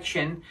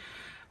collection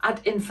ad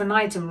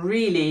infinitum.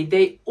 Really,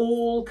 they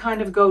all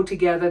kind of go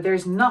together.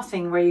 There's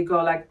nothing where you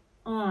go like,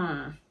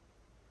 and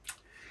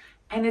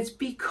it's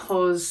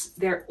because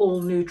they're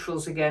all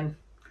neutrals again.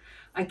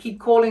 I keep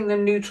calling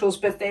them neutrals,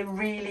 but they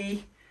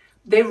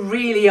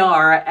really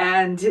are.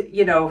 And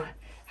you know,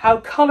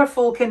 how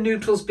colorful can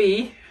neutrals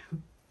be?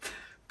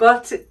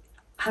 But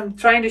I'm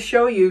trying to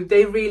show you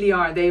they really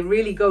are. They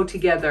really go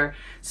together.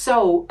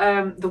 So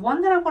the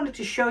one that I wanted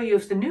to show you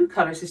of the new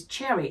colors is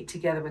cherry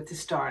together with the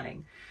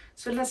starling.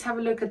 So let's have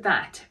a look at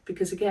that,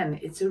 because again,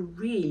 it's a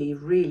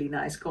really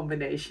nice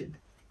combination.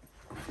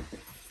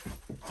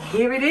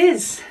 Here it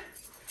is.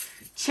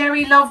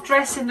 Cherry love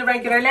dress in the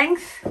regular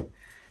length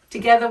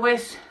together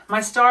with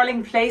my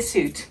starling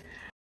playsuit.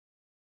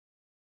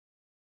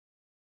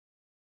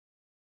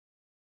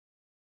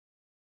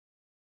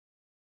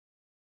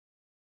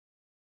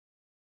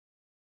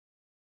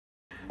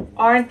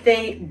 Aren't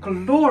they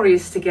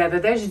glorious together?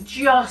 There's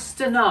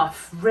just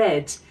enough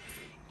red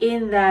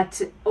in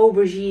that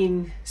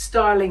aubergine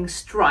starling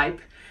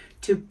stripe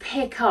to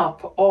pick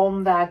up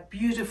on that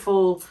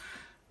beautiful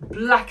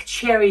black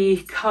cherry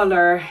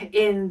color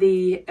in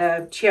the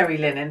cherry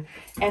linen,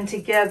 and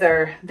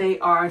together they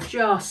are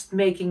just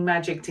making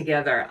magic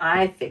together,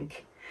 I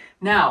think.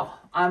 Now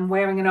I'm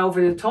wearing it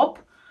over the top.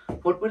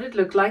 What would it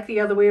look like the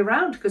other way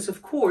around? Because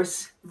of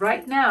course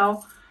right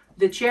now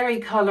the cherry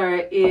color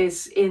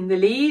is in the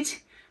lead,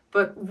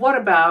 but what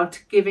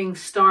about giving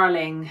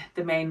starling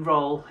the main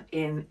role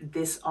in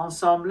this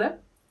ensemble?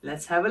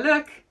 Let's have a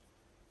look.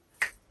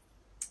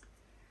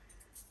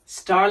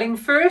 Starling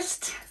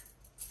first,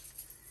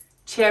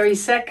 cherry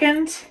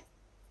second,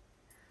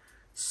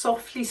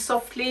 softly,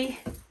 softly,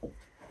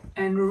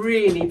 and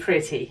really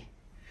pretty.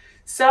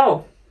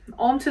 So,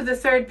 on to the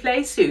third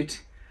playsuit,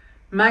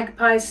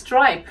 magpie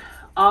stripe.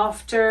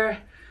 After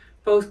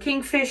both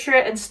kingfisher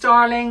and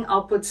starling,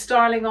 I'll put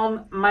starling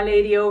on my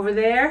lady over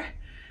there,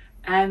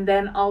 and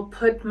then I'll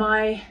put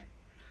my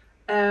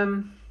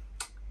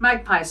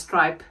magpie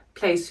stripe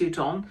playsuit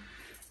on.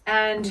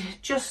 And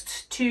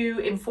just to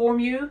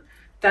inform you,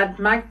 that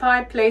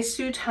magpie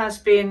playsuit has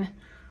been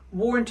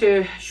worn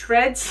to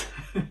shreds,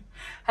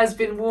 has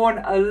been worn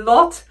a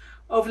lot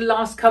over the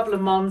last couple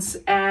of months,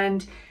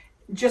 and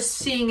just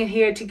seeing it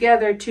here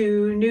together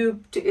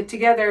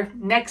together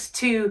next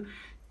to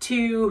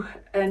two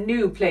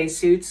new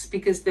playsuits,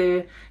 because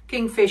the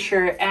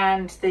kingfisher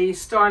and the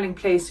starling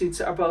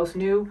playsuits are both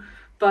new,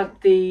 but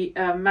the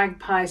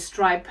magpie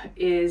stripe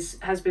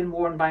has been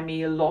worn by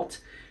me a lot.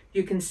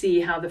 You can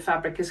see how the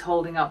fabric is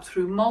holding up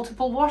through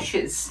multiple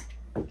washes.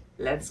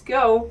 Let's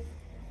go.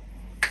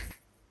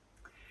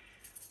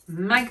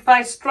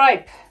 Magpie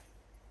stripe,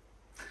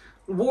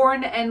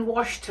 worn and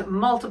washed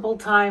multiple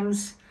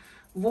times,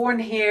 worn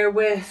here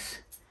with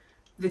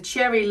the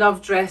cherry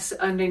love dress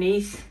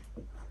underneath.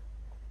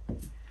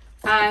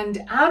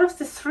 And out of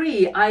the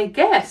three, I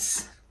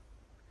guess,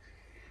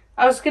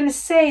 I was going to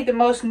say the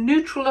most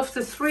neutral of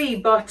the three,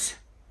 but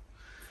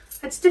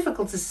it's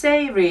difficult to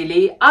say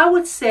really. I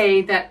would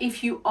say that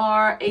if you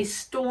are a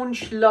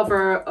staunch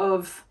lover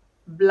of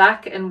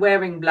black and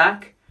wearing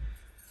black,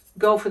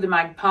 go for the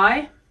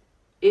magpie.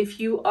 If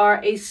you are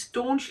a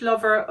staunch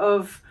lover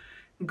of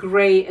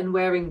grey and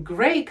wearing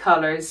grey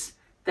colours,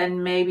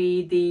 then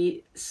maybe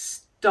the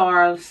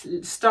starling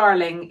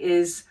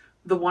is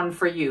the one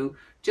for you,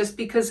 just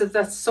because of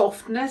that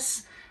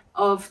softness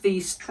of the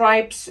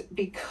stripes,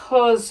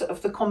 because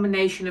of the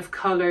combination of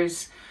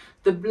colours.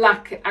 The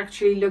black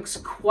actually looks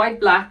quite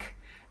black,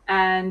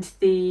 and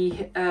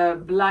the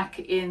black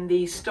in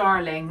the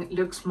starling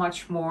looks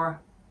much more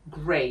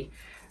grey.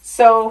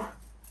 So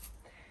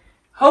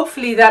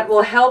hopefully that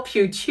will help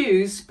you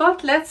choose,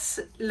 but let's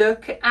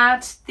look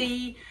at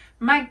the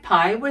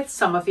magpie with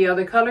some of the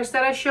other colors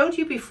that I showed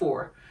you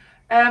before.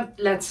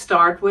 Let's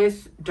start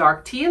with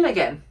dark teal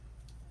again.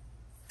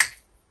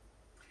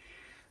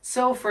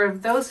 So for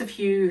those of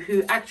you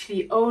who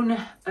actually own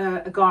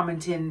a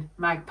garment in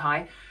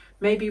magpie,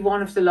 maybe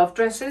one of the love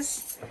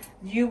dresses,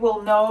 you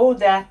will know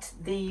that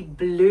the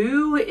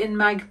blue in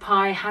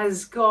magpie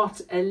has got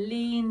a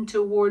lean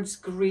towards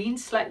green,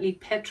 slightly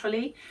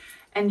petrol-y,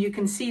 and you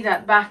can see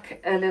that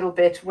back a little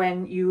bit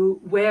when you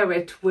wear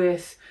it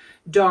with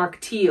dark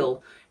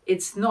teal.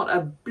 It's not a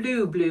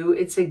blue,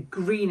 it's a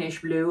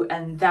greenish blue,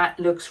 and that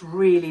looks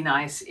really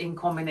nice in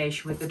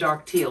combination with the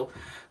dark teal.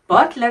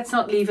 But let's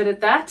not leave it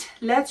at that.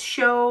 Let's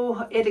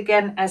show it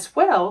again as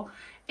well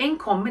in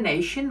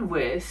combination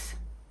with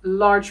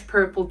large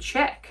purple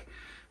check,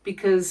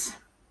 because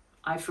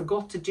I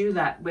forgot to do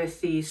that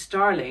with the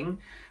starling,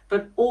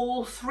 but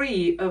all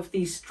three of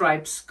these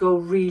stripes go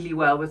really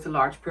well with the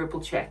large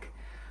purple check.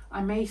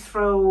 I may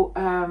throw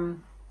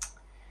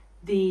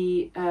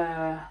the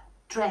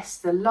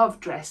love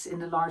dress in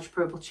the large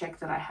purple check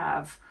that I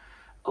have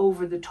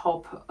over the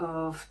top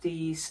of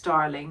the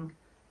starling.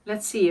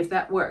 Let's see if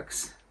that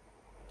works.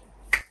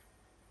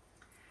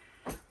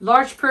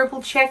 Large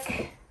purple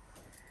check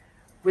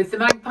with the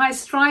magpie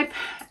stripe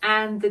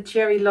and the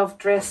cherry love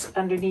dress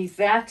underneath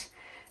that.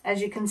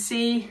 As you can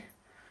see,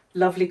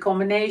 lovely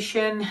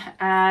combination,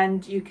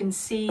 and you can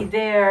see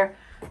there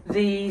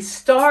the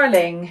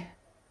starling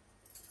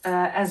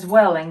as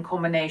well in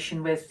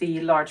combination with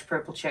the large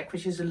purple check,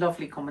 which is a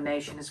lovely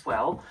combination as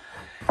well.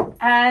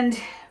 And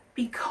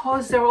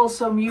because they're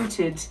also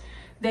muted,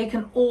 they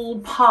can all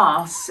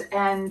pass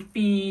and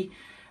be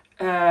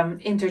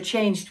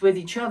interchanged with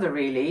each other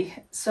really.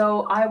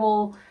 So I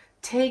will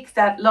take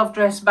that love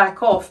dress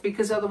back off,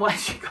 because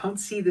otherwise you can't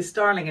see the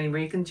starling anymore.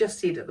 You can just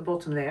see it at the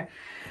bottom there.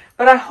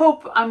 But I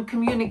hope I'm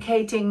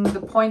communicating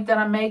the point that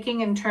I'm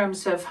making in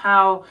terms of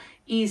how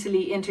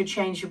easily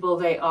interchangeable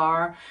they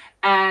are,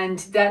 and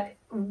that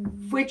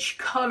which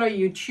color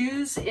you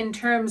choose in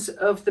terms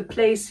of the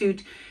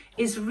playsuit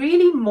is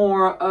really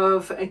more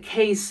of a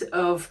case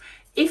of,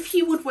 if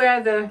you would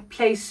wear the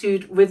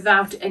playsuit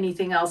without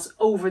anything else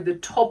over the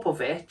top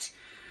of it,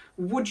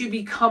 would you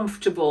be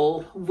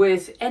comfortable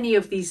with any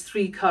of these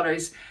three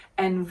colors,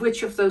 and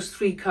which of those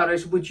three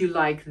colors would you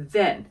like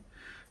then?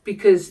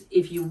 Because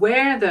if you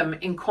wear them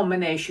in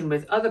combination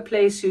with other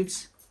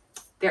playsuits,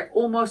 They're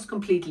almost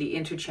completely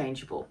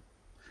interchangeable.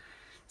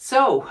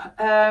 So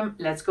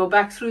let's go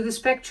back through the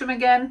spectrum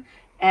again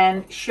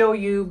and show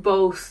you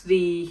both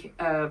the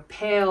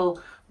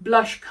pale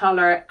blush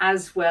color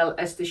as well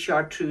as the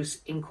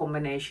chartreuse in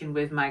combination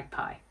with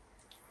Magpie.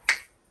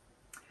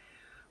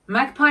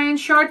 Magpie and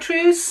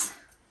chartreuse,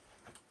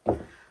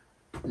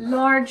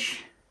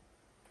 large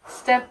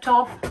step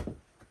top,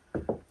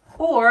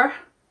 or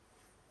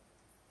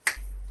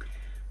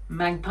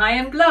Magpie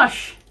and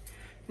blush.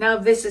 Now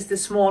this is the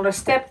smaller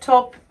step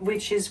top,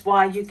 which is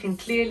why you can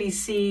clearly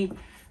see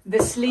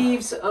the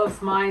sleeves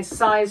of my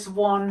size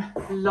 1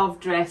 love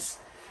dress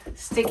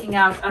sticking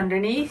out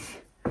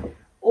underneath.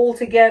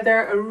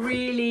 Altogether a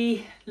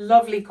really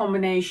lovely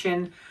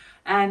combination,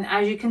 and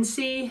as you can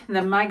see,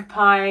 the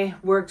Magpie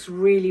works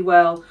really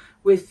well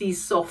with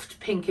these soft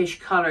pinkish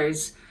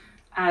colors,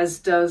 as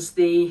does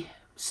the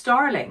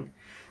Starling.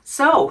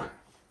 So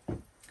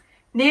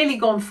nearly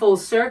gone full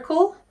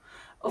circle.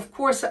 Of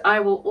course, I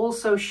will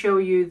also show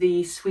you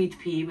the Sweet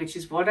Pea, which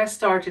is what I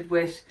started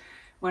with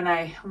when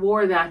I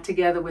wore that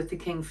together with the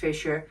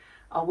Kingfisher.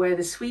 I'll wear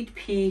the Sweet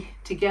Pea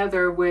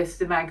together with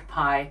the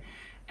Magpie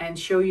and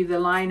show you the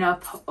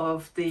lineup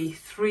of the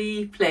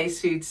 3 play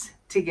suits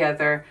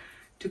together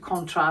to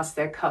contrast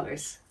their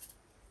colors.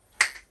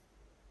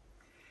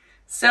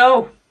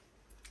 So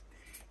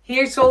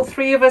here's all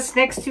 3 of us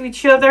next to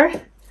each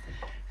other.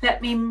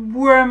 Let me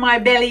worm my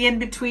belly in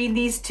between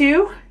these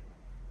 2.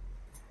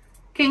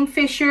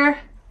 Kingfisher,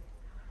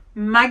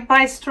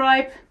 Magpie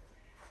stripe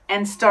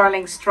and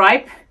Starling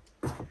stripe.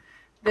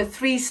 The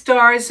 3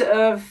 stars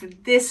of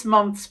this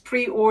month's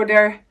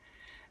pre-order,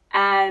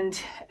 and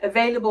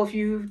available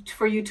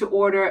for you to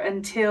order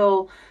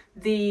until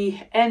the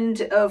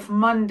end of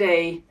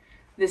Monday,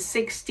 the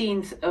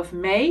 16th of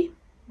May.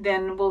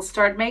 Then we'll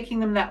start making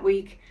them that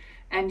week,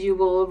 and you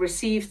will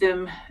receive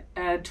them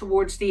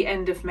towards the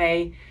end of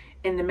May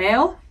in the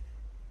mail.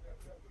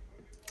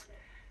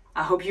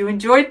 I hope you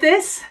enjoyed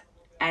this,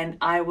 and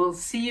I will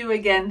see you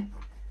again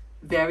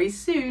very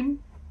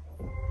soon.